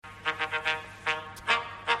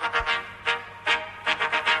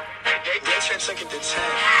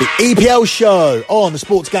The EPL show on the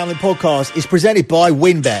Sports Gambling Podcast is presented by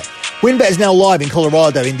WynnBET. WynnBET is now live in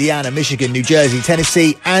Colorado, Indiana, Michigan, New Jersey,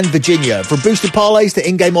 Tennessee, and Virginia. From boosted parlays to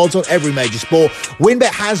in-game odds on every major sport,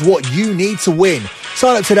 WynnBET has what you need to win.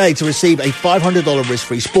 Sign up today to receive a $500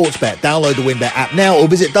 risk-free sports bet. Download the WynnBET app now or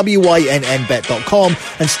visit wynnbet.com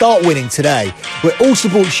and start winning today. We're also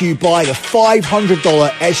brought to you by the $500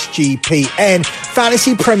 SGPN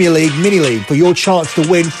Fantasy Premier League Mini League for your chance to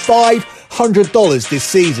win $500 this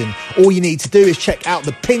season. All you need to do is check out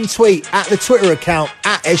the pinned tweet at the Twitter account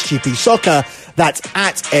at SGP Soccer. That's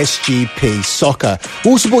at SGP Soccer.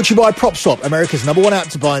 We're also brought to you by PropSwap, America's #1 app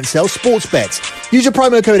to buy and sell sports bets. Use your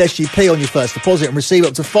promo code SGP on your first deposit and receive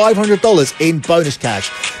up to $500 in bonus cash.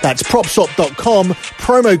 That's PropSwap.com,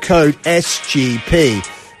 promo code SGP.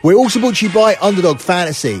 We're also brought to you by Underdog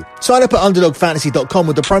Fantasy. Sign up at UnderdogFantasy.com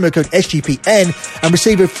with the promo code SGPN and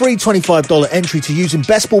receive a free $25 entry to use in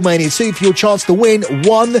Best Ball Mania 2 for your chance to win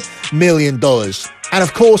 $1 million. And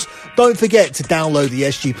of course, don't forget to download the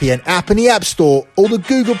SGPN app in the App Store or the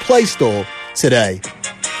Google Play Store today.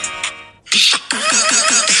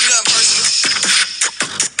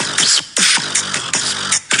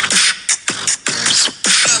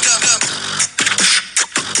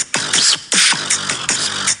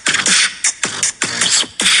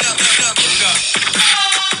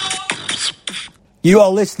 You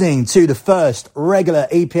are listening to the first regular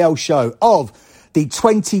EPL show of the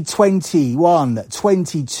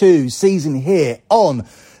 2021-22 season here on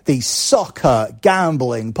the Soccer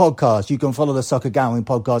Gambling Podcast. You can follow the Soccer Gambling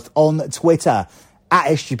Podcast on Twitter at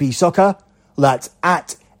SGP Soccer. That's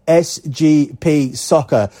at SGP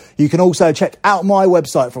Soccer. You can also check out my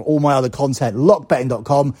website for all my other content,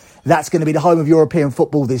 lockbetting.com. That's going to be the home of European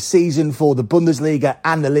football this season for the Bundesliga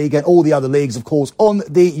and the Liga and all the other leagues, of course, on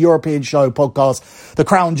the European Show podcast. The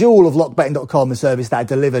crown jewel of lockbetting.com, the service that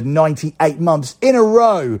delivered 98 months in a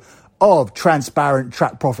row of transparent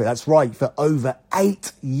track profit. That's right, for over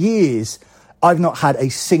 8 years. I've not had a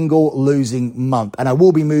single losing month, and I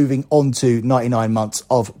will be moving on to 99 months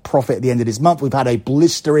of profit at the end of this month. We've had a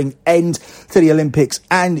blistering end to the Olympics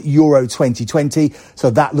and Euro 2020,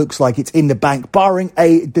 so that looks like it's in the bank, barring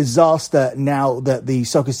a disaster now that the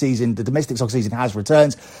soccer season, the domestic soccer season has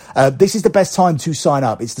returned. This is the best time to sign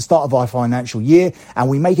up. It's the start of our financial year, and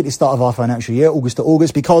we make it the start of our financial year, August to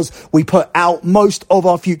August, because we put out most of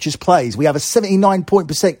our futures plays. We have a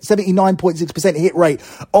 79.6% hit rate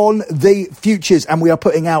on the futures, and we are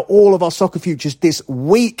putting out all of our soccer futures this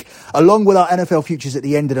week, along with our NFL futures at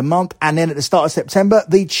the end of the month, and then at the start of September,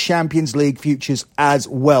 the Champions League futures as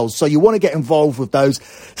well. So you want to get involved with those.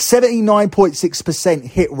 79.6%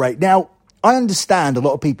 hit rate. Now, I understand a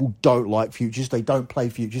lot of people don't like futures. They don't play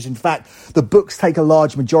futures. In fact, the books take a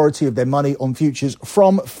large majority of their money on futures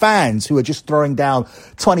from fans who are just throwing down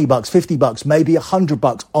 $20, $50, maybe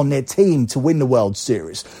 $100 on their team to win the World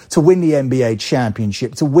Series, to win the NBA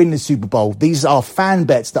championship, to win the Super Bowl. These are fan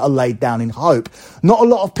bets that are laid down in hope. Not a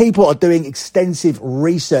lot of people are doing extensive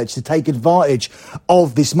research to take advantage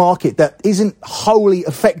of this market that isn't wholly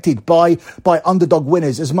affected by underdog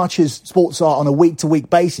winners as much as sports are on a week-to-week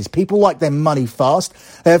basis. People like their money fast,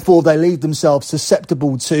 therefore they leave themselves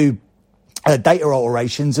susceptible to data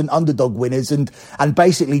alterations and underdog winners and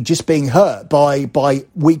basically just being hurt by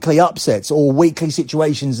weekly upsets or weekly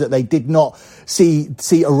situations that they did not see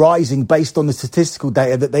arising based on the statistical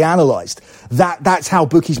data that they analysed. That's how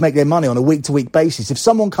bookies make their money on a week-to-week basis. If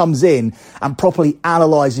someone comes in and properly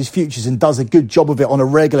analyses futures and does a good job of it on a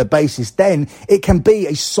regular basis, then it can be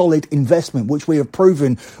a solid investment, which we have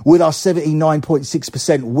proven with our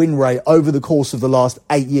 79.6% win rate over the course of the last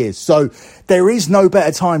 8 years. So there is no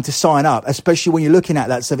better time to sign up, especially when you're looking at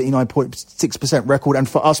that 79.6% record, and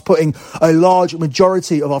for us putting a large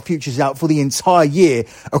majority of our futures out for the entire year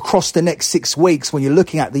across the next 6 weeks. When you're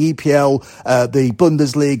looking at the EPL, the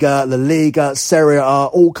Bundesliga, La Liga, Serie A,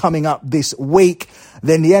 all coming up this week.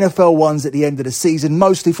 Then the NFL ones at the end of the season,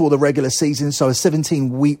 mostly for the regular season. So a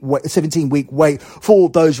 17-week wait for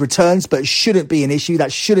those returns, but it shouldn't be an issue.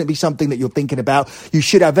 That shouldn't be something that you're thinking about. You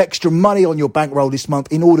should have extra money on your bankroll this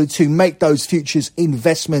month in order to make those futures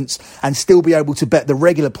investments and still be able to bet the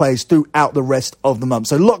regular players throughout the rest of the month.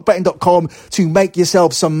 So lockbetting.com to make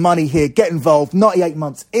yourself some money here. Get involved. 98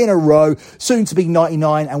 months in a row, soon to be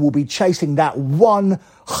 99, and we'll be chasing that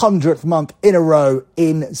 100th month in a row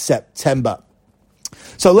in September.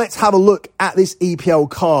 So let's have a look at this EPL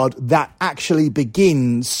card that actually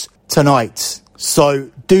begins tonight. So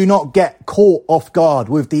do not get caught off guard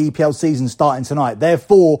with the EPL season starting tonight.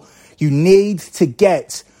 Therefore, you need to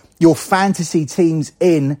get your fantasy teams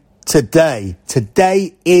in today.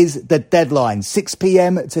 Today is the deadline, 6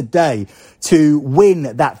 p.m. today, to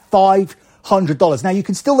win that $500 $500. Now, you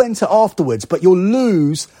can still enter afterwards, but you'll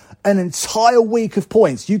lose an entire week of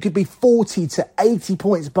points. You could be 40 to 80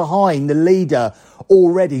 points behind the leader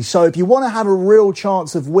already. So if you want to have a real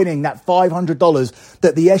chance of winning that $500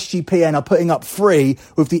 that the SGPN are putting up free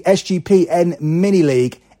with the SGPN Mini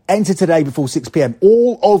League, enter today before 6 p.m.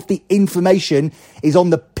 All of the information is on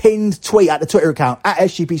the pinned tweet at the Twitter account, at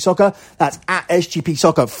SGP Soccer. That's at SGP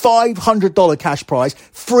Soccer. $500 cash prize,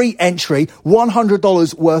 free entry,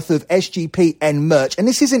 $100 worth of SGPN merch. And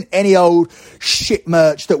this isn't any old shit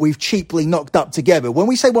merch that we've cheaply knocked up together. When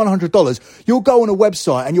we say $100, you'll go on a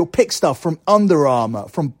website and you'll pick stuff from Under Armour,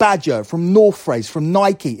 from Badger, from North Face, from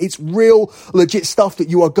Nike. It's real, legit stuff that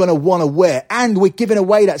you are going to want to wear. And we're giving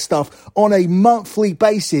away that stuff on a monthly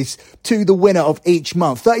basis to the winner of each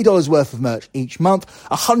month. $30 worth of merch each month,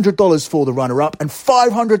 $100 for the runner-up, and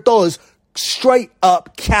 $500 straight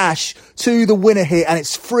up cash to the winner here, and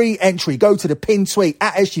it's free entry. Go to the pinned tweet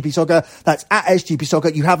at SGP Soccer. That's at SGP Soccer.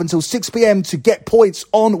 You have until 6 p.m. to get points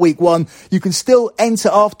on week one. You can still enter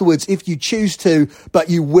afterwards if you choose to, but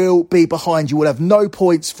you will be behind. You will have no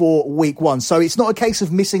points for week one. So it's not a case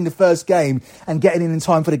of missing the first game and getting in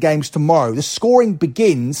time for the games tomorrow. The scoring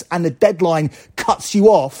begins and the deadline cuts you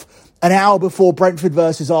off an hour before Brentford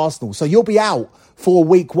versus Arsenal. So you'll be out for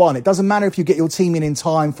week one. It doesn't matter if you get your team in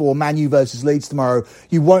time for Man U versus Leeds tomorrow.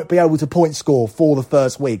 You won't be able to point score for the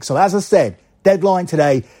first week. So as I said, deadline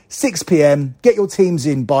today, 6 p.m. Get your teams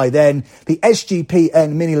in by then. The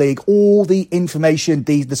SGPN Mini League, all the information,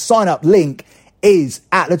 the sign-up link is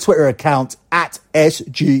at the Twitter account at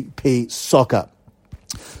SGP Soccer.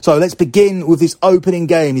 So let's begin with this opening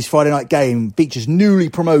game, this Friday night game. Features newly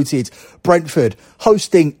promoted Brentford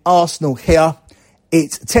hosting Arsenal here.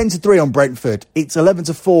 It's 10-3 on Brentford. It's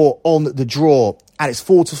 11-4 on the draw. And it's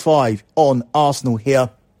 4-5 on Arsenal here.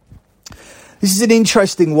 This is an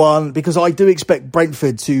interesting one because I do expect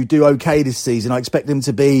Brentford to do okay this season. I expect them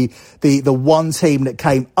to be the one team that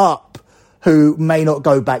came up who may not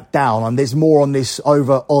go back down. And there's more on this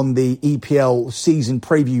over on the EPL season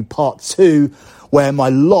preview part 2, where my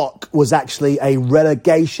lock was actually a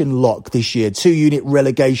relegation lock this year, 2-unit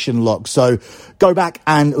relegation lock. So go back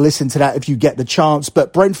and listen to that if you get the chance.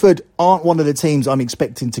 But Brentford aren't one of the teams I'm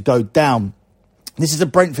expecting to go down. This is a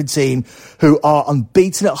Brentford team who are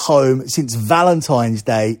unbeaten at home since Valentine's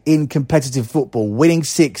Day in competitive football, winning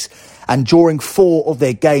 6 and drawing 4 of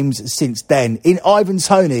their games since then. In Ivan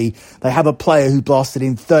Toney, they have a player who blasted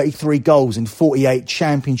in 33 goals in 48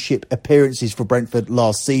 championship appearances for Brentford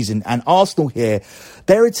last season. And Arsenal here,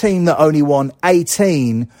 they're a team that only won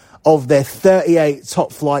 18 of their 38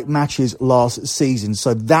 top-flight matches last season.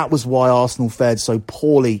 So that was why Arsenal fared so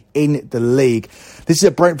poorly in the league. This is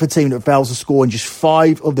a Brentford team that fails to score in just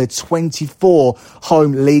 5 of their 24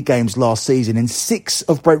 home league games last season. And 6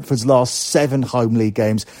 of Brentford's last 7 home league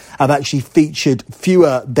games have actually featured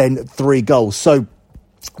fewer than 3 goals. So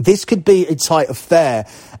this could be a tight affair.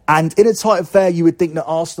 And in a tight affair, you would think that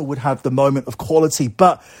Arsenal would have the moment of quality.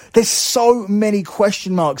 But there's so many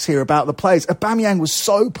question marks here about the players. Aubameyang was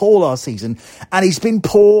so poor last season, and he's been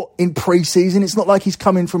poor in pre-season. It's not like he's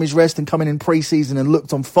come in from his rest and come in pre-season and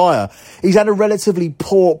looked on fire. He's had a relatively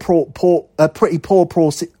a pretty poor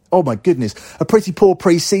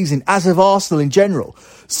pre-season, as of Arsenal in general.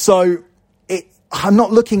 So I'm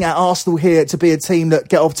not looking at Arsenal here to be a team that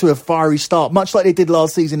get off to a fiery start, much like they did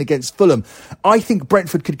last season against Fulham. I think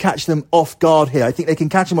Brentford could catch them off guard here. I think they can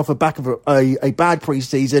catch them off the back of a bad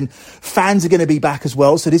pre-season. Fans are going to be back as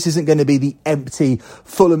well, so this isn't going to be the empty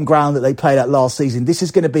Fulham ground that they played at last season. This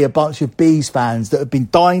is going to be a bunch of Bees fans that have been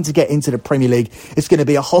dying to get into the Premier League. It's going to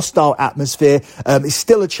be a hostile atmosphere. It's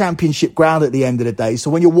still a championship ground at the end of the day,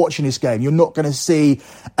 so when you're watching this game, you're not going to see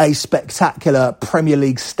a spectacular Premier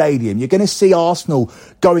League stadium. You're going to see Arsenal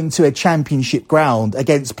going to a championship ground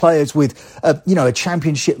against players with a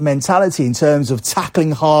championship mentality in terms of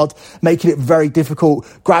tackling hard, making it very difficult,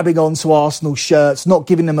 grabbing onto Arsenal shirts, not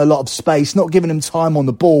giving them a lot of space, not giving them time on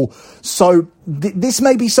the ball. So this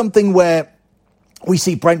may be something where we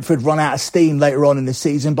see Brentford run out of steam later on in the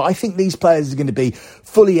season, but I think these players are going to be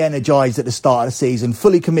fully energised at the start of the season,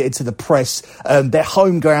 fully committed to the press. Their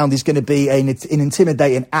home ground is going to be an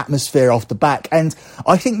intimidating atmosphere off the back. And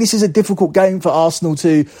I think this is a difficult game for Arsenal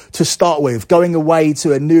to start with, going away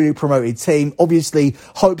to a newly promoted team. Obviously,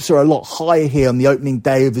 hopes are a lot higher here on the opening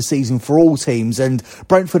day of the season for all teams. And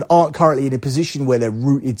Brentford aren't currently in a position where they're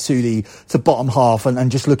rooted to bottom half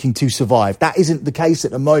and just looking to survive. That isn't the case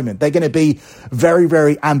at the moment. They're going to be very,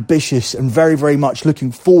 very ambitious and very, very much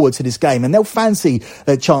looking forward to this game. And they'll fancy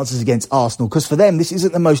their chances against Arsenal, because for them, this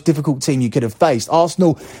isn't the most difficult team you could have faced.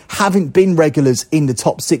 Arsenal haven't been regulars in the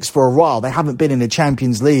top 6 for a while. They haven't been in the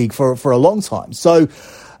Champions League for a long time. So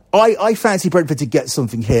I fancy Brentford to get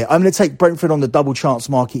something here. I'm going to take Brentford on the double chance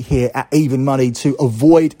market here at even money to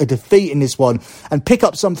avoid a defeat in this one and pick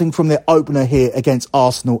up something from their opener here against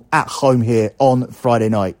Arsenal at home here on Friday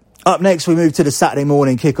night. Up next, we move to the Saturday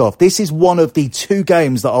morning kickoff. This is one of the 2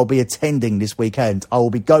 games that I'll be attending this weekend. I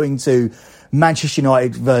will be going to Manchester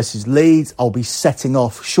United versus Leeds. I'll be setting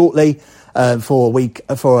off shortly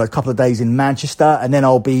for a couple of days in Manchester, and then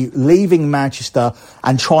I'll be leaving Manchester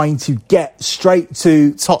and trying to get straight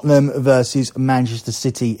to Tottenham versus Manchester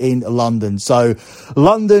City in London. So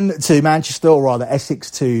London to Manchester, or rather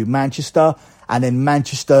Essex to Manchester, and then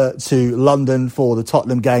Manchester to London for the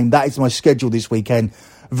Tottenham game. That is my schedule this weekend.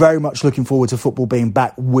 Very much looking forward to football being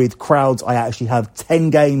back with crowds. I actually have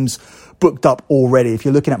 10 games booked up already. If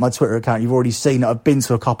you're looking at my Twitter account, you've already seen that I've been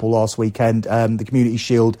to a couple last weekend, the Community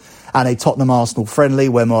Shield and a Tottenham Arsenal friendly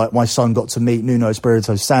where my son got to meet Nuno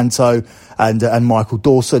Espirito Santo and Michael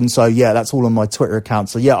Dawson. So yeah, that's all on my Twitter account.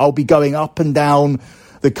 So yeah, I'll be going up and down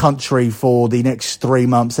the country for the next 3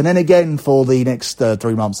 months. And then again for the next 3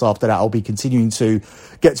 months after that, I'll be continuing to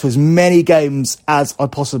get to as many games as I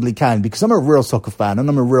possibly can because I'm a real soccer fan and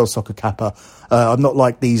I'm a real soccer capper. I'm not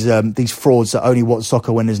like these frauds that only watch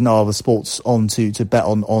soccer when there's no other sports on to bet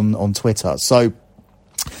on Twitter. So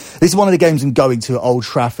this is one of the games I'm going to at Old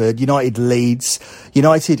Trafford. United Leeds.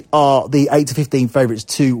 United are the 8-15 favourites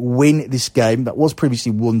to win this game. That was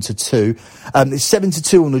previously 1-2. It's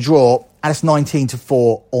 7-2 on the draw, and it's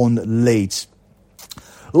 19-4 on Leeds.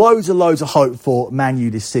 Loads of hope for Man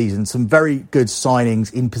U this season. Some very good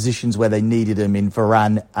signings in positions where they needed them in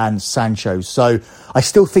Varane and Sancho. So I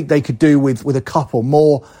still think they could do with a couple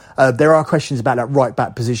more. There are questions about that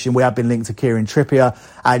right-back position. We have been linked to Kieran Trippier.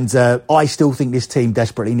 And I still think this team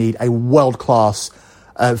desperately need a world-class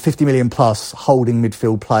 50 million-plus holding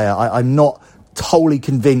midfield player. I'm not totally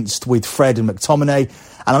convinced with Fred and McTominay.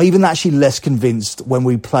 And I'm even actually less convinced when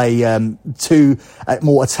we play 2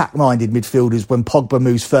 more attack-minded midfielders when Pogba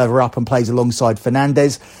moves further up and plays alongside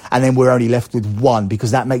Fernandes, and then we're only left with one,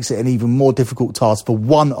 because that makes it an even more difficult task for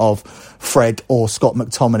one of Fred or Scott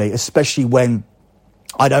McTominay, especially when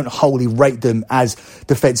I don't wholly rate them as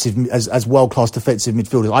world-class defensive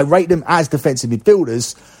midfielders. I rate them as defensive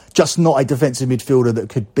midfielders, just not a defensive midfielder that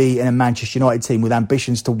could be in a Manchester United team with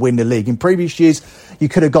ambitions to win the league. In previous years, you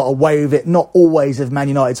could have got away with it. Not always have Man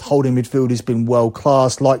United's holding midfielders been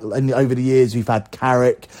world-class. Like over the years, we've had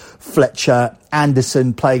Carrick, Fletcher,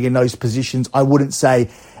 Anderson playing in those positions. I wouldn't say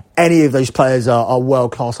any of those players are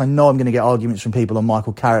world-class. I know I'm going to get arguments from people on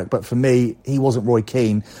Michael Carrick, but for me, he wasn't Roy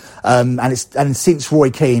Keane. And since Roy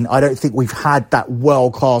Keane, I don't think we've had that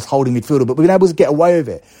world-class holding midfielder, but we've been able to get away with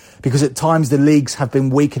it, because at times the leagues have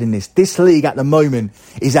been weaker than this. This league at the moment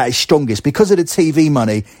is at its strongest. Because of the TV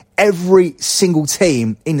money, every single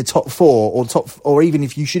team in the top 4 or even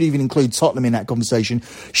if you should even include Tottenham in that conversation,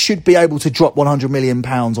 should be able to drop £100 million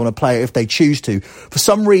on a player if they choose to. For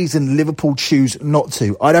some reason, Liverpool choose not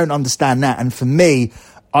to. I don't understand that. And for me,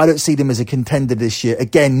 I don't see them as a contender this year.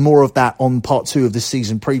 Again, more of that on part 2 of the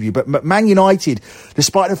season preview. But Man United,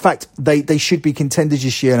 despite the fact they should be contenders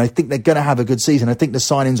this year, and I think they're going to have a good season, I think the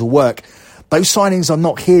signings will work. Those signings are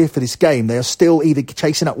not here for this game. They are still either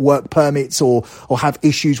chasing up work permits or have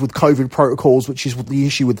issues with COVID protocols, which is the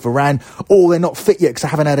issue with Varane, or they're not fit yet because they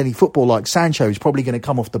haven't had any football, like Sancho, who's probably going to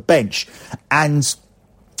come off the bench. And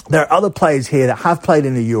there are other players here that have played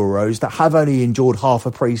in the Euros that have only endured half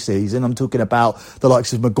a pre-season. I'm talking about the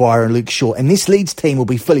likes of Maguire and Luke Shaw. And this Leeds team will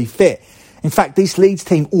be fully fit. In fact, this Leeds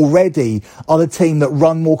team already are the team that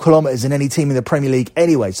run more kilometres than any team in the Premier League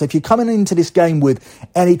anyway. So if you're coming into this game with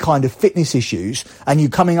any kind of fitness issues and you're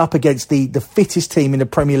coming up against the fittest team in the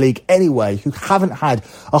Premier League anyway, who haven't had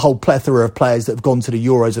a whole plethora of players that have gone to the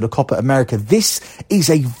Euros or the Copa America, this is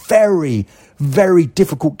a very, very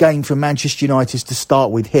difficult game for Manchester United to start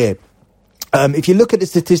with here. If you look at the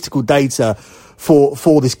statistical data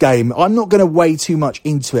for this game, I'm not going to weigh too much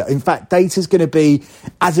into it. In fact, data's going to be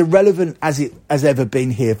as irrelevant as it has ever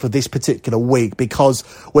been here for this particular week, because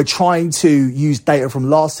we're trying to use data from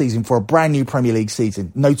last season for a brand new Premier League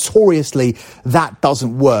season. Notoriously, that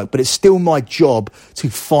doesn't work, but it's still my job to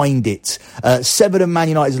find it. 7 of Man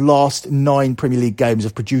United's last 9 Premier League games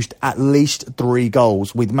have produced at least 3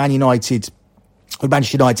 goals, with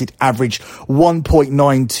Manchester United averaged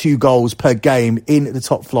 1.92 goals per game in the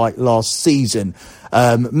top flight last season.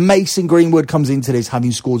 Mason Greenwood comes into this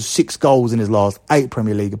having scored 6 goals in his last 8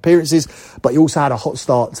 Premier League appearances, but he also had a hot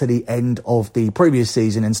start to the end of the previous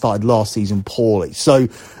season and started last season poorly. So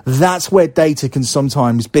that's where data can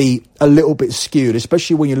sometimes be a little bit skewed,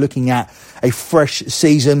 especially when you're looking at a fresh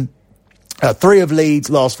season. 3 of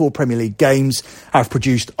Leeds' last 4 Premier League games have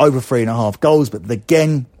produced over 3.5 goals, but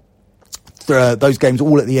again, those games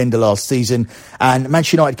all at the end of last season. And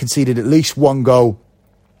Manchester United conceded at least one goal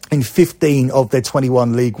in 15 of their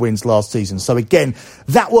 21 league wins last season. So again,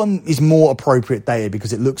 that one is more appropriate data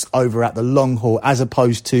because it looks over at the long haul as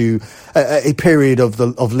opposed to a period of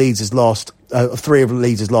Leeds' last 3 of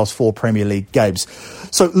Leeds' last 4 Premier League games.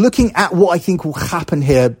 So looking at what I think will happen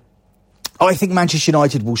here, I think Manchester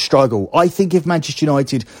United will struggle. I think if Manchester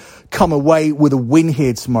United come away with a win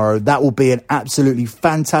here tomorrow, that will be an absolutely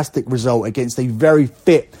fantastic result against a very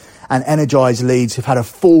fit and energised Leeds who've had a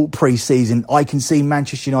full pre-season. I can see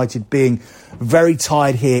Manchester United being very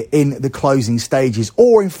tired here in the closing stages.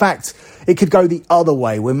 Or, in fact, it could go the other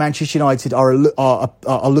way, where Manchester United are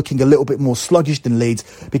looking a little bit more sluggish than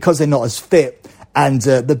Leeds because they're not as fit. And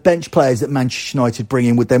the bench players that Manchester United bring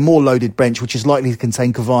in with their more loaded bench, which is likely to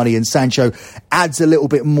contain Cavani and Sancho, adds a little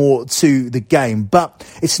bit more to the game. But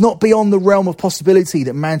it's not beyond the realm of possibility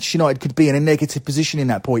that Manchester United could be in a negative position in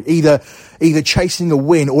that point, either chasing a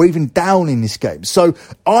win or even down in this game. So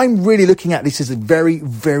I'm really looking at this as a very,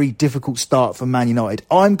 very difficult start for Man United.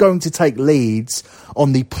 I'm going to take Leeds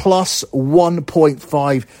on the plus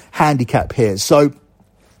 1.5 handicap here. So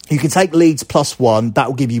you can take Leeds +1. That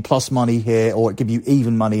will give you plus money here, or give you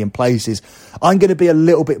even money in places. I'm going to be a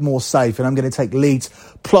little bit more safe, and I'm going to take Leeds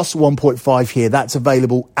plus 1.5 here. That's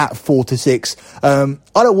available at 4 to 6. I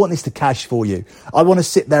don't want this to cash for you. I want to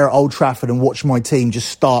sit there at Old Trafford and watch my team just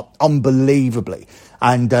start unbelievably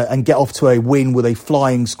and get off to a win with a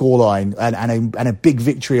flying scoreline and a big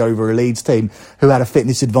victory over a Leeds team who had a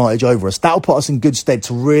fitness advantage over us. That'll put us in good stead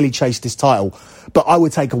to really chase this title. But I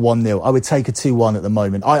would take a 1-0. I would take a 2-1 at the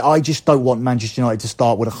moment. I just don't want Manchester United to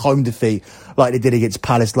start with a home defeat like they did against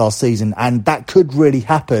Palace last season. And that could really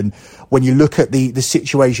happen when you look at the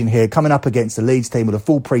situation here, coming up against the Leeds team with a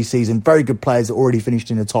full pre-season, very good players that already finished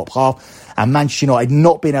in the top half, and Manchester United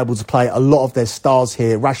not being able to play a lot of their stars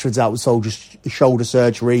here. Rashford's out with shoulder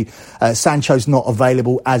surgery. Sancho's not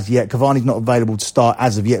available as yet. Cavani's not available to start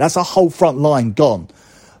as of yet. That's a whole front line gone.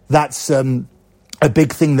 That's a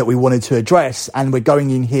big thing that we wanted to address, and we're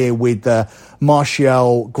going in here with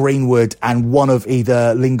Martial, Greenwood, and one of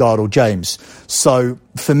either Lingard or James. So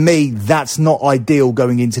for me, that's not ideal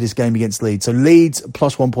going into this game against Leeds. So Leeds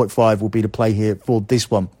plus 1.5 will be the play here for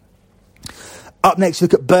this one. Up next,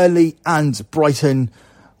 look at Burnley and Brighton,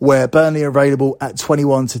 where Burnley are available at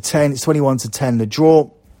 21 to 10. It's 21 to 10 the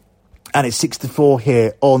draw, and it's 6 to 4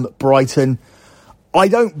 here on Brighton. I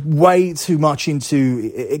don't weigh too much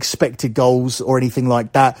into expected goals or anything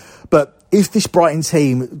like that, but if this Brighton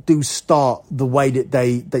team do start the way that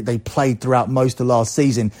they played throughout most of last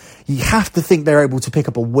season, you have to think they're able to pick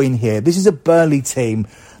up a win here. This is a Burnley team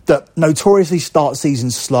that notoriously start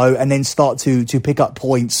seasons slow and then start to pick up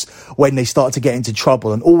points when they start to get into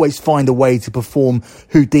trouble, and always find a way to perform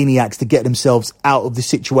Houdini acts to get themselves out of the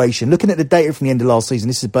situation. Looking at the data from the end of last season,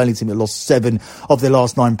 this is a Burnley team that lost 7 of their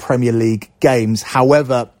last 9 Premier League games.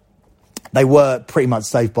 However, they were pretty much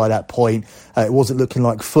safe by that point. It wasn't looking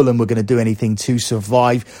like Fulham were going to do anything to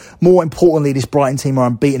survive. More importantly, this Brighton team are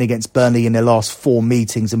unbeaten against Burnley in their last 4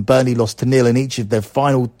 meetings, and Burnley lost to 0 in each of their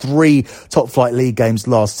final 3 top-flight league games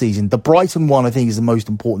last season. The Brighton one, I think, is the most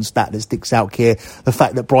important stat that sticks out here. The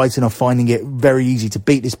fact that Brighton are finding it very easy to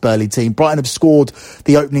beat this Burnley team. Brighton have scored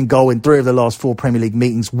the opening goal in 3 of their last 4 Premier League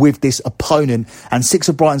meetings with this opponent, and 6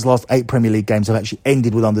 of Brighton's last 8 Premier League games have actually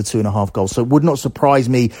ended with under 2.5 goals. So it would not surprise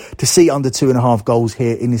me to see under 2.5 goals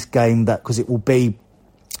here in this game, that because it will be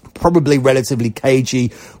probably relatively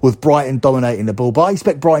cagey with Brighton dominating the ball. But I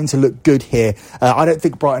expect Brighton to look good here. I don't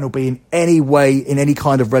think Brighton will be in any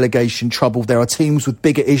kind of relegation trouble. There are teams with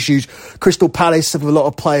bigger issues. Crystal Palace have a lot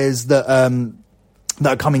of players that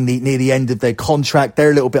are coming near the end of their contract. They're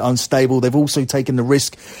a little bit unstable. They've also taken the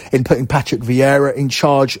risk in putting Patrick Vieira in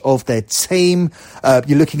charge of their team.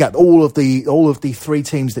 You're looking at all of the 3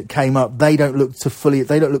 teams that came up. They don't look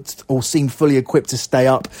or seem fully equipped to stay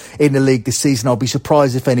up in the league this season. I'll be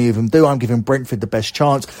surprised if any of them do. I'm giving Brentford the best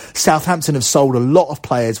chance. Southampton have sold a lot of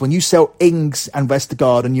players. When you sell Ings and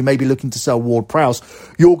Vestergaard, and you may be looking to sell Ward-Prowse,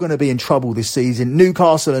 you're going to be in trouble this season.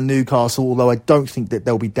 Newcastle, although I don't think that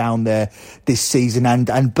they'll be down there this season.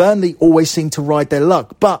 And Burnley always seem to ride their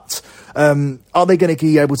luck. But are they going to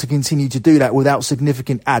be able to continue to do that without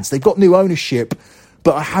significant adds? They've got new ownership,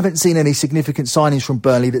 but I haven't seen any significant signings from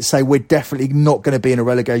Burnley that say we're definitely not going to be in a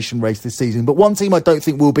relegation race this season. But one team I don't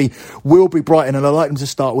think will be Brighton, and I like them to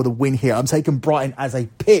start with a win here. I'm taking Brighton as a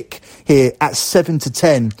pick here at 7 to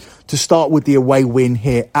 10 to start with the away win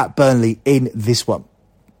here at Burnley in this one.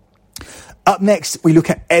 Up next, we look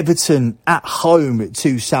at Everton at home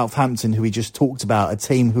to Southampton, who we just talked about, a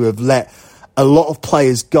team who have let a lot of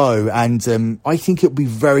players go, and I think it'll be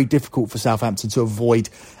very difficult for Southampton to avoid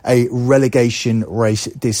a relegation race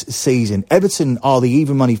this season. Everton are the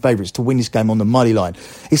even money favourites to win this game on the money line.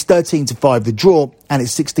 It's 13-5 the draw, and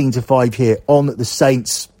it's 16-5 here on the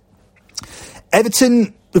Saints.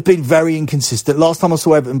 Everton have been very inconsistent. Last time I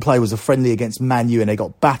saw Everton play was a friendly against Man U, and they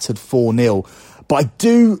got battered 4-0. But I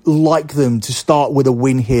do like them to start with a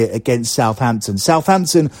win here against Southampton.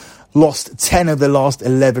 Southampton lost 10 of their last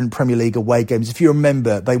 11 Premier League away games. If you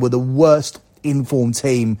remember, they were the worst informed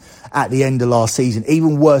team at the end of last season,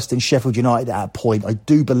 even worse than Sheffield United at that point. I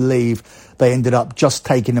do believe they ended up just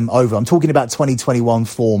taking them over. I'm talking about 2021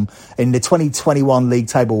 form. In the 2021 league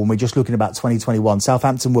table, when we're just looking about 2021,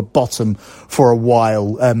 Southampton were bottom for a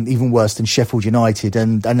while, even worse than Sheffield United,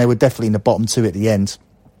 and they were definitely in the bottom two at the end.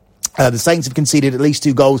 The Saints have conceded at least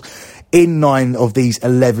 2 goals in 9 of these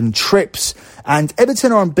 11 trips. And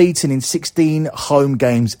Everton are unbeaten in 16 home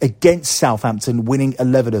games against Southampton, winning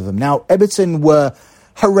 11 of them. Now, Everton were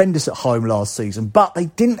horrendous at home last season, but they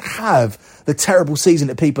didn't have the terrible season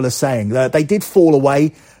that people are saying. They did fall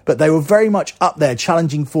away, but they were very much up there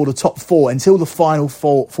challenging for the top 4 until the final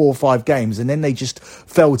 4 or 5 games, and then they just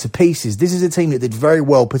fell to pieces. This is a team that did very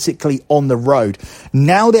well, particularly on the road.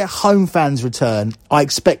 Now their home fans return, I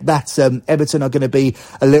expect that Everton are going to be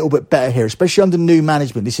a little bit better here, especially under new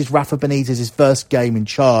management. This is Rafa Benitez's first game in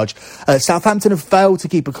charge. Southampton have failed to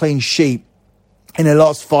keep a clean sheet in their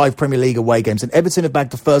last 5 Premier League away games, and Everton have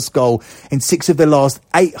bagged the first goal in 6 of their last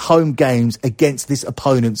 8 home games against this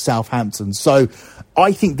opponent, Southampton. So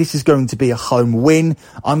I think this is going to be a home win.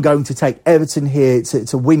 I'm going to take Everton here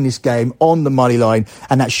to win this game on the money line,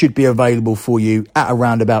 and that should be available for you at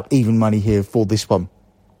around about even money here for this one.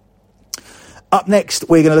 Up next,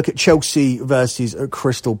 we're going to look at Chelsea versus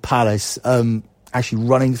Crystal Palace. Actually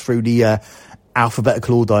running through the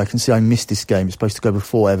alphabetical order, I can see I missed this game. It's supposed to go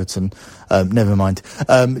before Everton. Never mind.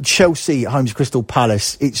 Chelsea at home to Crystal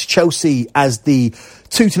Palace. It's Chelsea as the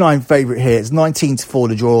 2-9 favourite here. It's 19-4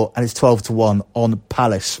 the draw, and it's 12-1 on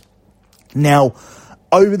Palace. Now,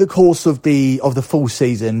 over the course of the full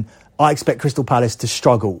season, I expect Crystal Palace to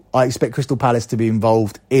struggle. I expect Crystal Palace to be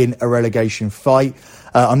involved in a relegation fight.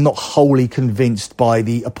 I'm not wholly convinced by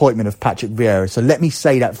the appointment of Patrick Vieira. So let me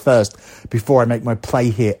say that first before I make my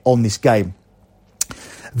play here on this game.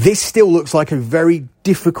 This still looks like a very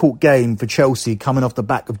difficult game for Chelsea, coming off the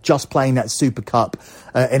back of just playing that Super Cup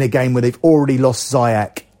in a game where they've already lost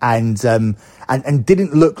Ziyech and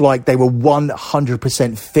didn't look like they were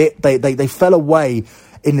 100% fit. They fell away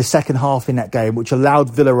in the second half in that game, which allowed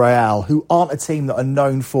Villarreal, who aren't a team that are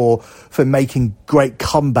known for making great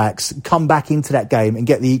comebacks, come back into that game and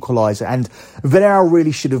get the equaliser. And Villarreal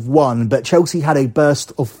really should have won, but Chelsea had a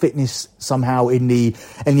burst of fitness somehow in the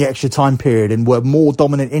extra time period and were more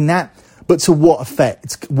dominant in that. But to what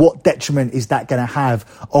effect? What detriment is that going to have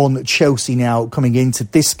on Chelsea now coming into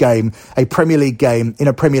this game, a Premier League game in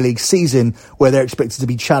a Premier League season where they're expected to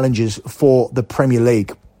be challengers for the Premier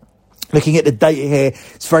League? Looking at the data here,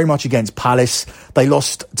 it's very much against Palace. They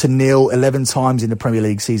lost to nil 11 times in the Premier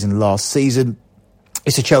League season last season.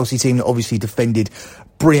 It's a Chelsea team that obviously defended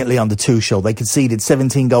brilliantly under Tuchel. They conceded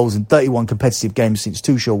 17 goals in 31 competitive games since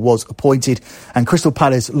Tuchel was appointed, and Crystal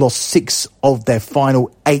Palace lost 6 of their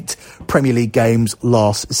final 8 Premier League games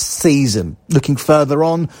last season. Looking further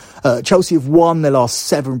on, Chelsea have won their last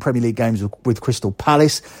 7 Premier League games with Crystal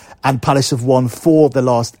Palace, and Palace have won 4 of their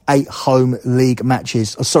last 8 home league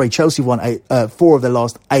matches. Chelsea won 4 of their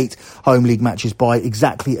last 8 home league matches by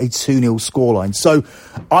exactly a 2-0 scoreline. So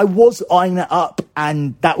I was eyeing that up,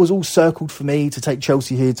 and that was all circled for me to take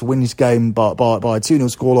Chelsea here to win this game by a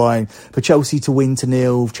 2-0 scoreline, for Chelsea to win to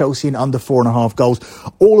nil, Chelsea in under 4.5 goals.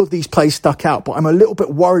 All of these plays stuck out, but I'm a little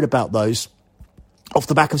bit worried about those off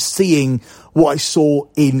the back of seeing what I saw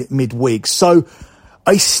in midweek. So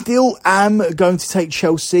I still am going to take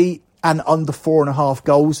Chelsea and under 4.5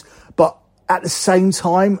 goals, but at the same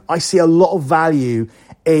time, I see a lot of value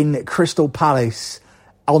in Crystal Palace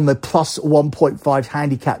on the plus 1.5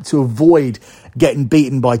 handicap to avoid getting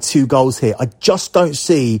beaten by 2 goals here. I just don't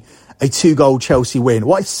see a 2-goal Chelsea win.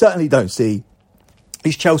 What I certainly don't see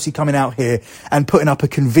is Chelsea coming out here and putting up a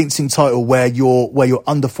convincing title where you're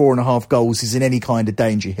under 4.5 goals is in any kind of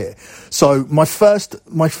danger here. So my first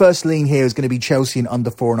lean here is going to be Chelsea and under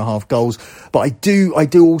 4.5 goals, but I do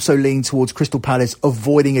also lean towards Crystal Palace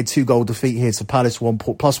avoiding a 2-goal defeat here. So Palace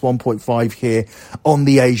plus 1.5 here on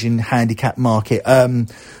the Asian handicap market.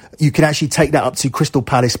 you can actually take that up to Crystal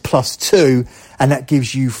Palace +2, and that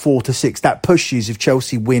gives you 4-6. That pushes if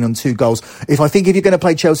Chelsea win on 2 goals. If you're going to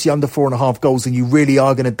play Chelsea under 4.5 goals and you really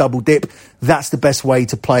are going to double dip, that's the best way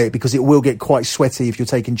to play it, because it will get quite sweaty if you're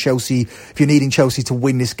taking Chelsea. If you're needing Chelsea to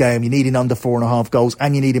win this game, you're needing under 4.5 goals,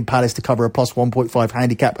 and you're needing Palace to cover a +1.5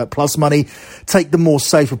 handicap at plus money. Take the more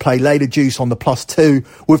safer play, lay the juice on the +2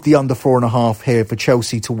 with the under 4.5 here for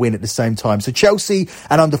Chelsea to win at the same time. So Chelsea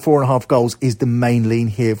and under 4.5 goals is the main lean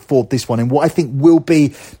here for this one. And what I think will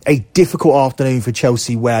be a difficult afternoon for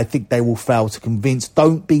Chelsea, where I think they will fail to convince.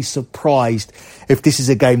 Don't be surprised if this is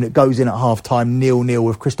a game that goes in at half-time 0-0,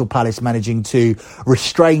 with Crystal Palace managing to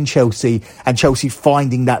restrain Chelsea and Chelsea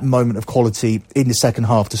finding that moment of quality in the second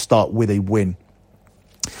half to start with a win.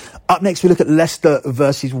 Up next, we look at Leicester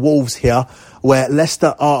versus Wolves here, where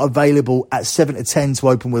Leicester are available at 7-10 to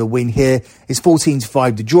open with a win here. It's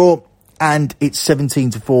 14-5 to draw, and it's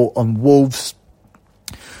 17-4 on Wolves.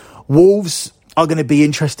 Wolves are going to be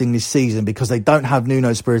interesting this season because they don't have Nuno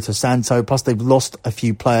Espirito Santo, plus they've lost a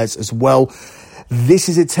few players as well. This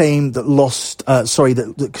is a team that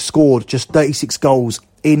that scored just 36 goals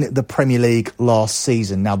in the Premier League last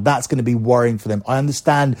season. Now, that's going to be worrying for them. I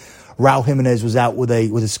understand Raul Jimenez was out with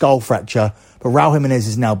a skull fracture, but Raul Jimenez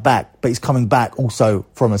is now back, but he's coming back also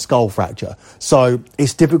from a skull fracture. So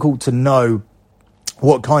it's difficult to know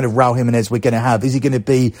what kind of Raul Jimenez we're going to have. Is he going to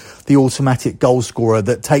be the automatic goal scorer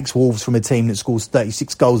that takes Wolves from a team that scores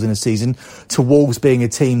 36 goals in a season to Wolves being a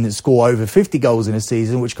team that score over 50 goals in a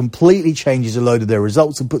season, which completely changes a load of their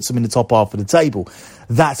results and puts them in the top half of the table?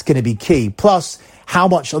 That's going to be key. Plus, how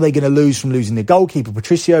much are they going to lose from losing their goalkeeper,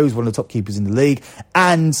 Patricio, who's one of the top keepers in the league,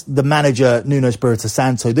 and the manager, Nuno Espirito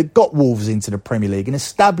Santo, that got Wolves into the Premier League and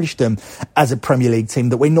established them as a Premier League team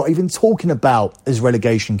that we're not even talking about as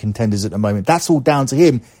relegation contenders at the moment. That's all down to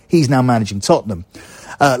him. He's now managing Tottenham.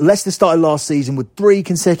 Leicester started last season with 3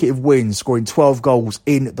 consecutive wins, scoring 12 goals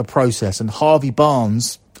in the process. And Harvey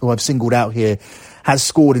Barnes, who I've singled out here, has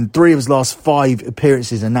scored in 3 of his last 5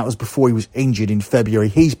 appearances, and that was before he was injured in February.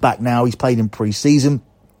 He's back now. He's played in pre-season.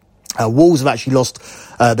 Wolves have actually lost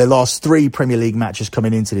their last 3 Premier League matches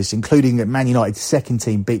coming into this, including Man United's second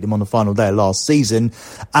team beat them on the final day of last season.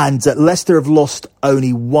 And Leicester have lost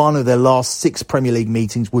only 1 of their last 6 Premier League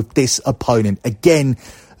meetings with this opponent. Again,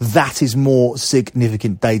 that is more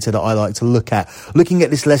significant data that I like to look at. Looking at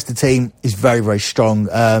this Leicester team is very, very strong.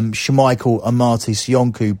 Schmeichel, Amati,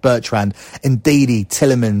 Sionku, Bertrand, Ndidi,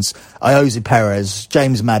 Tielemans, Ayoze Perez,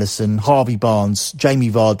 James Maddison, Harvey Barnes, Jamie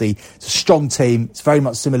Vardy. It's a strong team. It's very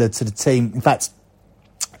much similar to the team. In fact,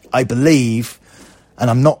 I believe, and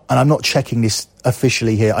I'm not checking this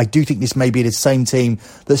officially here, I do think this may be the same team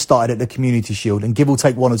that started at the Community Shield, and give or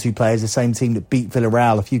take 1 or 2 players, the same team that beat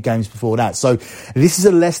Villarreal a few games before that. So this is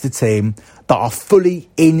a Leicester team that are fully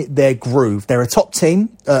in their groove. They're a top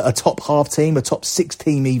team, a top half team, a top 6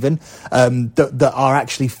 team even, that are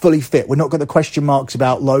actually fully fit. We're not got the question marks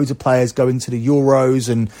about loads of players going to the Euros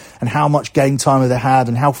and how much game time have they had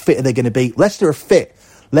and how fit are they going to be. Leicester are fit.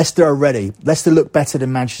 Leicester are ready. Leicester look better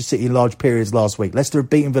than Manchester City in large periods last week. Leicester have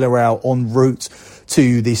beaten Villarreal en route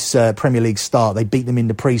to this Premier League start. They beat them in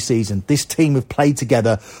the pre-season. This team have played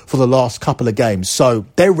together for the last couple of games. So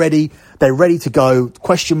they're ready. They're ready to go.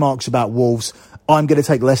 Question marks about Wolves. I'm going to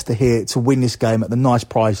take Leicester here to win this game at the nice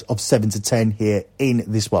price of 7-10 here in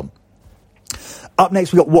this one. Up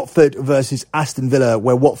next, we've got Watford versus Aston Villa,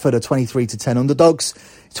 where Watford are 23-10 underdogs.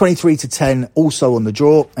 23-10 also on the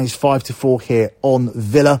draw, and it's 5-4 here on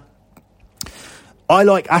Villa. I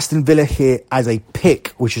like Aston Villa here as a pick,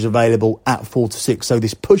 which is available at 4-6. So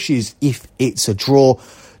this pushes if it's a draw.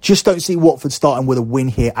 Just don't see Watford starting with a win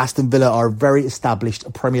here. Aston Villa are a very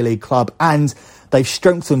established Premier League club, and they've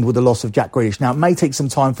strengthened with the loss of Jack Grealish. Now, it may take some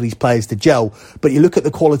time for these players to gel, but you look at the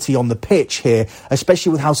quality on the pitch here,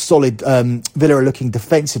 especially with how solid Villa are looking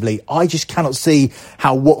defensively. I just cannot see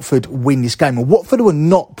how Watford win this game. And Watford were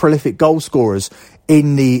not prolific goal scorers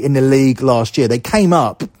in the league last year. They came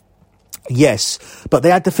up, yes, but they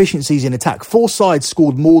had deficiencies in attack. 4 sides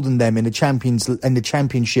scored more than them in the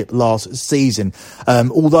championship last season.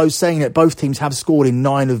 Although saying that both teams have scored in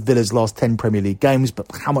 9 of Villa's last 10 Premier League games, but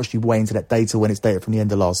how much do you weigh into that data when it's data from the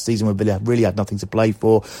end of last season when Villa really had nothing to play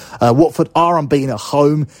for? Watford are unbeaten at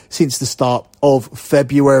home since the start of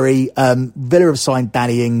February. Villa have signed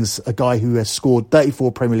Danny Ings, a guy who has scored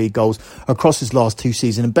 34 Premier League goals across his last 2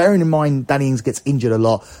 seasons. And bearing in mind Danny Ings gets injured a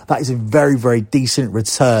lot, that is a very, very decent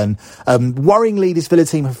return. Worryingly, this Villa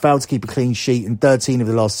team have failed to keep a clean sheet in 13 of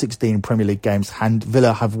the last 16 Premier League games, and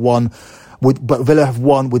Villa have won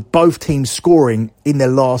with both teams scoring in their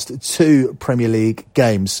last 2 Premier League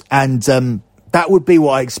games. And that would be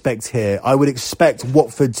what I expect here. I would expect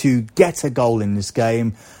Watford to get a goal in this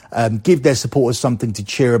game, give their supporters something to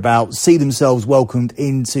cheer about, see themselves welcomed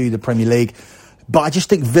into the Premier League. But I just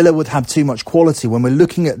think Villa would have too much quality when we're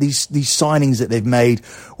looking at these signings that they've made,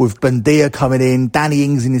 with Buendia coming in, Danny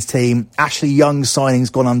Ings in his team, Ashley Young's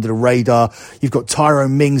signings gone under the radar. You've got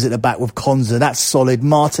Tyrone Mings at the back with Konza. That's solid.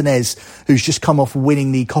 Martinez, who's just come off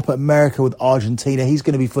winning the Copa America with Argentina. He's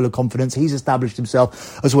going to be full of confidence. He's established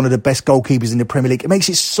himself as one of the best goalkeepers in the Premier League. It makes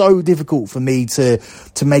it so difficult for me to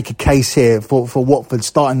make a case here for Watford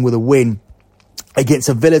starting with a win against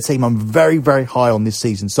a Villa team I'm very, very high on this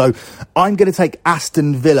season. So I'm going to take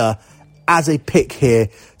Aston Villa as a pick here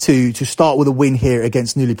to start with a win here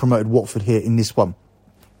against newly promoted Watford here in this one.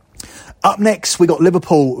 Up next, we got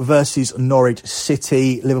Liverpool versus Norwich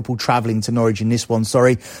City. Liverpool travelling to Norwich in this one,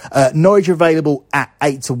 Norwich available at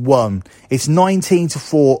 8-1. It's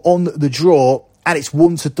 19-4 on the draw, and it's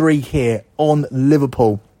 1-3 here on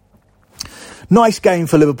Liverpool. Nice game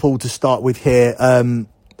for Liverpool to start with here.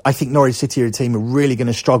 I think Norwich City are a team who are really going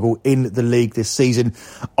to struggle in the league this season.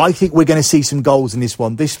 I think we're going to see some goals in this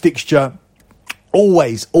one. This fixture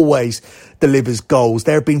always delivers goals.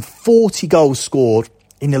 There have been 40 goals scored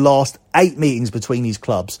in the last 8 meetings between these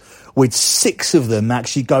clubs, with 6 of them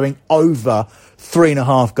actually going over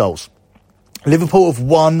 3.5 goals. Liverpool have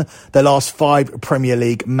won their last 5 Premier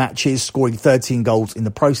League matches, scoring 13 goals in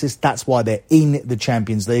the process. That's why they're in the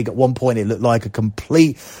Champions League. At one point, it looked like a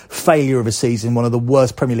complete failure of a season, one of the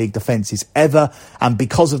worst Premier League defences ever. And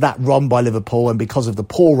because of that run by Liverpool and because of the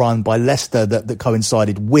poor run by Leicester that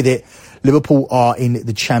coincided with it, Liverpool are in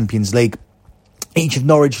the Champions League. Each of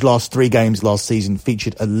Norwich's last 3 games last season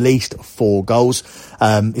featured at least 4 goals.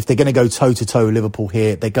 If they're going to go toe-to-toe with Liverpool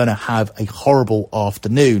here, they're going to have a horrible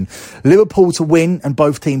afternoon. Liverpool to win and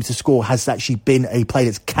both teams to score has actually been a play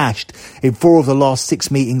that's cashed in 4 of the last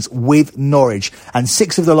 6 meetings with Norwich. And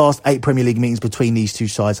 6 of the last 8 Premier League meetings between these two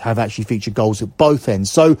sides have actually featured goals at both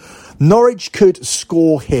ends. So Norwich could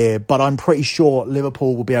score here, but I'm pretty sure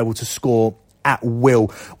Liverpool will be able to score at will.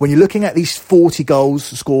 When you're looking at these 40 goals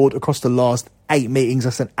scored across the last 8 meetings,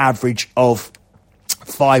 that's an average of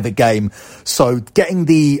 5 a game. So getting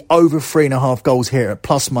the over 3.5 goals here at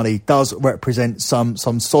plus money does represent some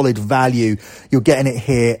solid value. You're getting it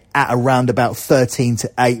here at around about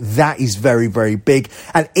 13-8. That is very, very big.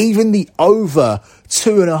 And even the over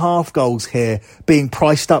 2.5 goals here being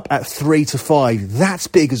priced up at 3-5. That's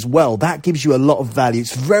big as well. That gives you a lot of value.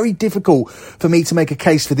 It's very difficult for me to make a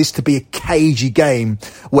case for this to be a cagey game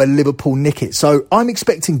where Liverpool nick it. So I'm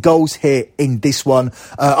expecting goals here in this one.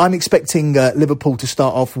 I'm expecting Liverpool to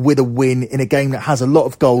start off with a win in a game that has a lot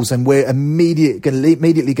of goals, and we're immediately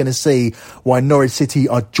going to see why Norwich City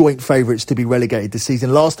are joint favourites to be relegated this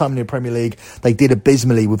season. Last time in the Premier League, they did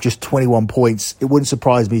abysmally with just 21 points. It wouldn't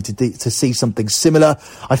surprise me to see something similar.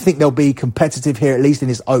 I think they'll be competitive here, at least in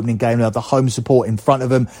this opening game. They'll have the home support in front of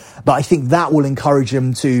them, but I think that will encourage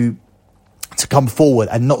them to come forward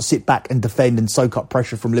and not sit back and defend and soak up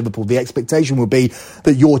pressure from Liverpool. The expectation will be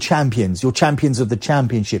that you're champions of the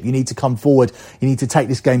Championship. You need to come forward. You need to take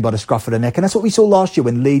this game by the scruff of the neck. And that's what we saw last year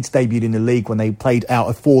when Leeds debuted in the league, when they played out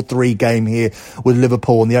a 4-3 game here with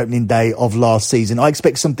Liverpool on the opening day of last season. I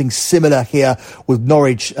expect something similar here with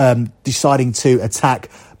Norwich deciding to attack.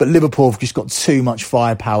 But Liverpool have just got too much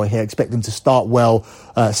firepower here. I expect them to start well.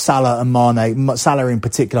 Salah and Mane. Salah in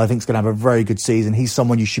particular, I think, is going to have a very good season. He's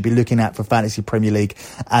someone you should be looking at for Fantasy Premier League.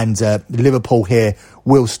 And Liverpool here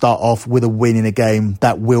will start off with a win in a game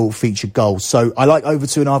that will feature goals. So I like over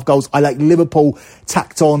 2.5 goals. I like Liverpool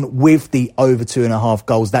tacked on with the over 2.5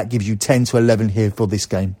 goals. That gives you 10-11 here for this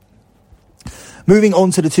game. Moving on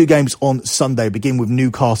to the 2 games on Sunday. Begin with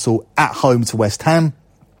Newcastle at home to West Ham.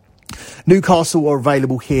 Newcastle are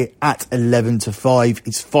available here at 11-5.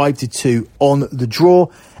 It's 5-2 on the draw,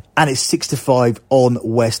 and it's 6-5 on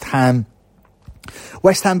West Ham.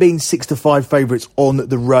 West Ham being 6-5 favourites on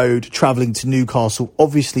the road, travelling to Newcastle,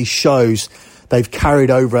 obviously shows they've carried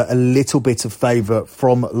over a little bit of favour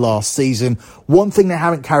from last season. One thing they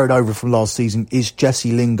haven't carried over from last season is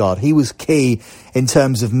Jesse Lingard. He was key in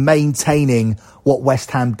terms of maintaining what West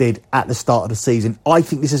Ham did at the start of the season. I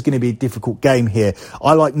think this is going to be a difficult game here.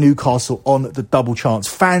 I like Newcastle on the double chance.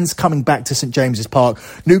 Fans coming back to St James's Park.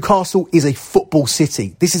 Newcastle is a football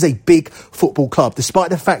city. This is a big football club. Despite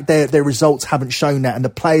the fact their results haven't shown that, and the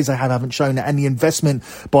players they haven't shown that, and the investment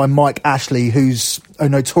by Mike Ashley, who's a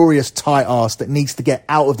notorious tight arse that needs to get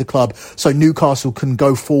out of the club so Newcastle can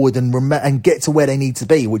go forward and get to where they need to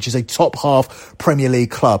be, which is a top half Premier League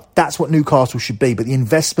club. That's what Newcastle should be, but the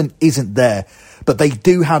investment isn't there. but they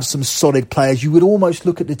do have some solid players. You would almost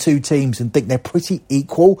look at the two teams and think they're pretty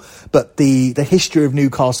equal, but the history of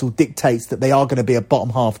Newcastle dictates that they are going to be a bottom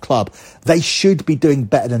half club. They should be doing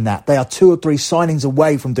better than that. They are 2 or 3 signings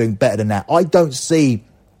away from doing better than that. I don't see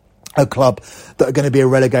a club that are going to be a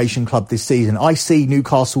relegation club this season. I see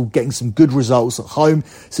Newcastle getting some good results at home.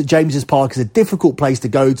 St James's Park is a difficult place to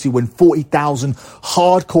go to when 40,000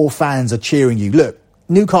 hardcore fans are cheering you. Look,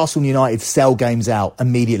 Newcastle United sell games out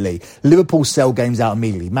immediately. Liverpool sell games out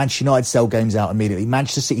immediately. Manchester United sell games out immediately.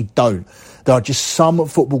 Manchester City don't. There are just some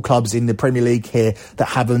football clubs in the Premier League here that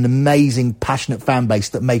have an amazing, passionate fan base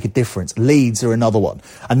that make a difference. Leeds are another one.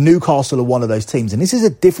 And Newcastle are one of those teams. And this is a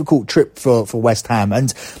difficult trip for West Ham.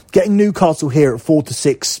 And getting Newcastle here at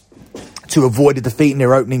 4-6 to avoid a defeat in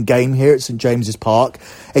their opening game here at St James's Park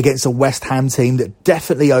against a West Ham team that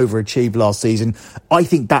definitely overachieved last season, I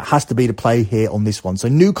think that has to be the play here on this one. So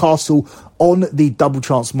Newcastle on the double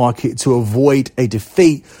chance market to avoid a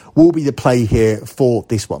defeat will be the play here for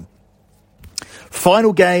this one.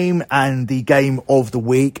 Final game and the game of the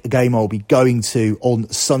week, a game I'll be going to on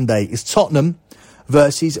Sunday, is Tottenham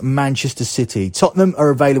versus Manchester City. Tottenham are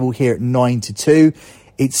available here at 9-2.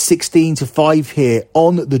 It's 16-5 here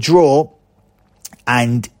on the draw,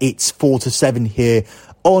 and it's 4-7 here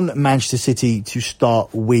on Manchester City to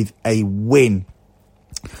start with a win.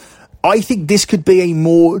 I think this could be a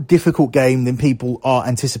more difficult game than people are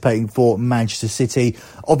anticipating for Manchester City.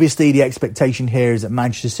 Obviously, the expectation here is that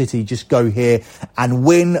Manchester City just go here and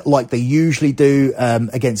win like they usually do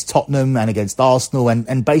against Tottenham and against Arsenal.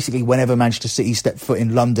 And basically, whenever Manchester City step foot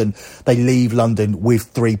in London, they leave London with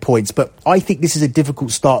 3 points. But I think this is a difficult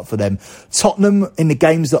start for them. Tottenham, in the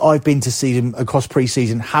games that I've been to see them across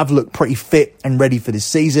pre-season, have looked pretty fit and ready for this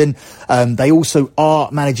season. They also are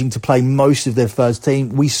managing to play most of their first team.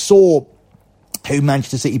 We saw who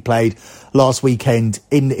Manchester City played last weekend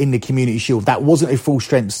in the Community Shield. That wasn't a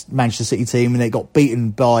full-strength Manchester City team, and they got beaten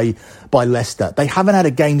by Leicester. They haven't had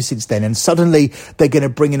a game since then, and suddenly they're going to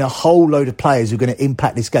bring in a whole load of players who are going to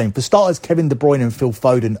impact this game. For starters, Kevin De Bruyne and Phil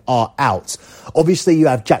Foden are out. Obviously, you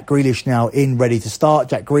have Jack Grealish now in, ready to start.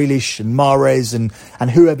 Jack Grealish and Mahrez and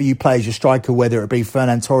whoever you play as your striker, whether it be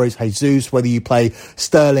Fernan Torres, Jesus, whether you play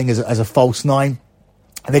Sterling as a false nine.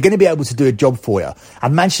 And they're going to be able to do a job for you.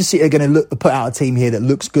 And Manchester City are going to put out a team here that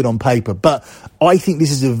looks good on paper. But I think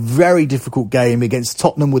this is a very difficult game against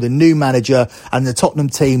Tottenham with a new manager and the Tottenham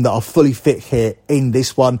team that are fully fit here in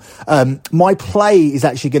this one. My play is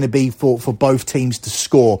actually going to be for both teams to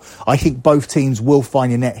score. I think both teams will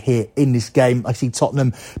find a net here in this game. I see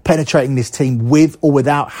Tottenham penetrating this team with or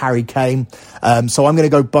without Harry Kane. So I'm going to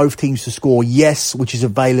go both teams to score, yes, which is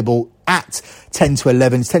available at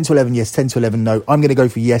 10-11. It's 10-11, yes. 10-11, no. I'm going to go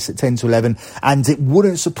for yes at 10-11. And it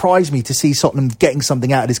wouldn't surprise me to see Tottenham getting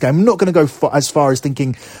something out of this game. I'm not going to go as far as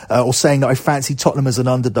thinking or saying that I fancy Tottenham as an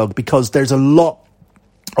underdog, because there's a lot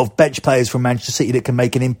of bench players from Manchester City that can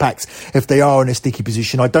make an impact if they are in a sticky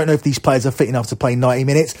position. I don't know if these players are fit enough to play 90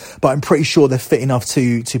 minutes, but I'm pretty sure they're fit enough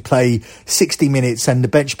to play 60 minutes, and the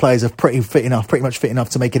bench players are pretty much fit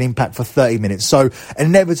enough to make an impact for 30 minutes. So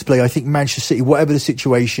inevitably, I think Manchester City, whatever the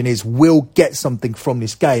situation is, will get something from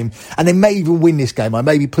this game, and they may even win this game. I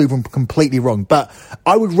may be proven completely wrong, but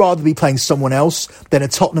I would rather be playing someone else than a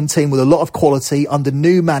Tottenham team with a lot of quality under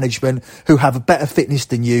new management who have a better fitness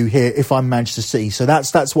than you here if I'm Manchester City. So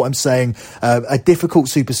that's what I'm saying. A difficult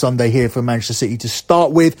Super Sunday here for Manchester City to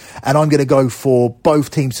start with, and I'm going to go for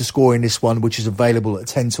both teams to score in this one, which is available at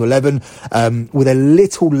 10-11, with a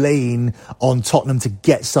little lean on Tottenham to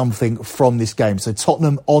get something from this game. So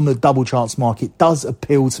Tottenham on the double chance market does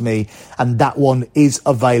appeal to me, and that one is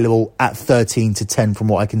available at 13-10 from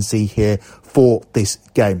what I can see here for this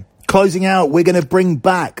game. Closing out, we're going to bring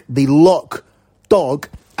back the lock, dog,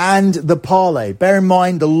 and the parlay. Bear in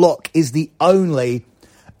mind, the lock is the only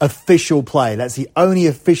official play. That's the only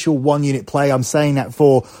official one-unit play. I'm saying that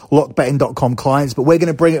for lockbetting.com clients, but we're going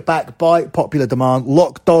to bring it back by popular demand.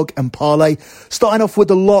 Lock, dog, and parlay. Starting off with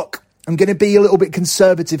the lock, I'm going to be a little bit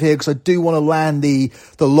conservative here because I do want to land the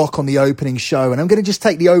lock on the opening show. And I'm going to just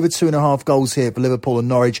take the over 2.5 goals here for Liverpool and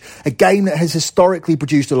Norwich, a game that has historically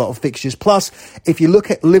produced a lot of fixtures. Plus, if you look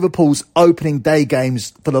at Liverpool's opening day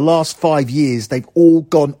games for the last 5 years, they've all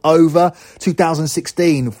gone over.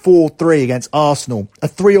 2016, 4-3 against Arsenal, a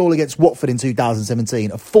 3-3 against Watford in 2017,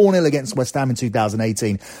 a 4-0 against West Ham in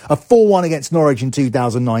 2018, a 4-1 against Norwich in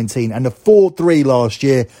 2019, and a 4-3 last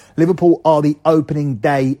year. Liverpool are the opening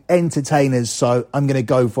day entertainers, so I'm going to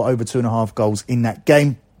go for over 2.5 goals in that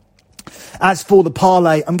game. As for the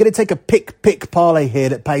parlay, I'm going to take a pick parlay here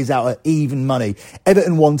that pays out at even money.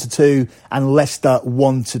 Everton 1-2 and Leicester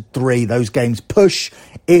 1-3. Those games push.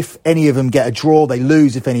 If any of them get a draw, they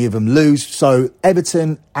lose. If any of them lose. So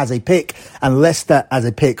Everton as a pick and Leicester as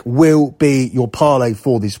a pick will be your parlay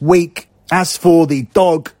for this week. As for the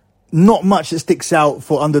dog, not much that sticks out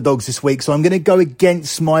for underdogs this week. So I'm going to go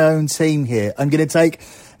against my own team here. I'm going to take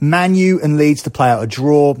Man U and Leeds to play out a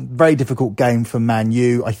draw. Very difficult game for Man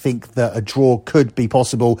U. I think that a draw could be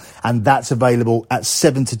possible, and that's available at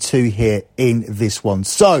 7-2 here in this one.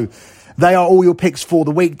 So they are all your picks for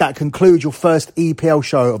the week. That concludes your first EPL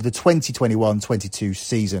show of the 2021-22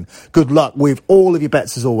 season. Good luck with all of your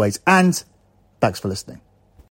bets as always, and thanks for listening.